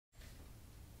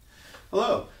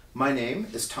Hello, my name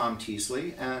is Tom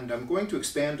Teasley, and I'm going to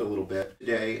expand a little bit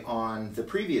today on the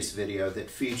previous video that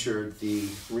featured the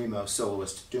Remo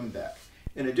soloist Doumbek.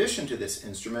 In addition to this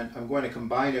instrument, I'm going to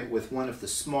combine it with one of the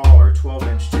smaller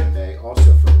 12-inch djembe,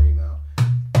 also from Remo,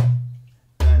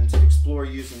 and explore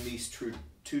using these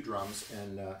two drums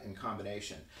in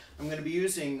combination. I'm going to be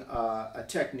using a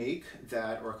technique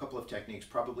or a couple of techniques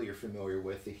probably you're familiar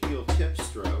with, the heel tip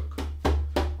stroke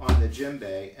on the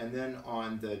djembe, and then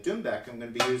on the Doumbek I'm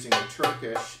going to be using the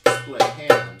Turkish split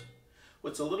hand.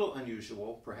 What's a little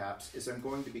unusual, perhaps, is I'm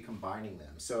going to be combining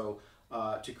them, so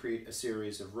to create a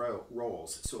series of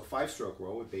rolls. So a 5-stroke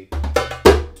roll would be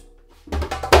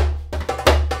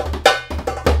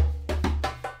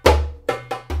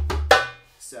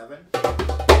 7,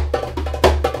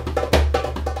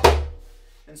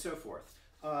 and so forth.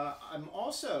 I'm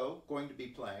also going to be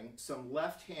playing some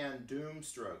left-hand doom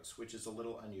strokes, which is a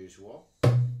little unusual,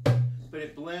 but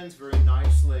it blends very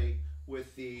nicely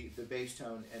with the bass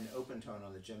tone and open tone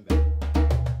on the djembe.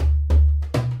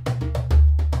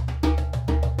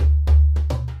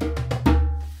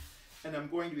 And I'm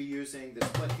going to be using the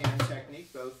split hand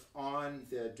technique both on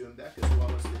the Doumbek as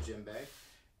well as the djembe,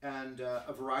 and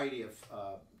a variety of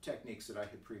techniques that I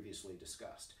had previously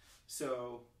discussed.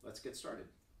 So let's get started.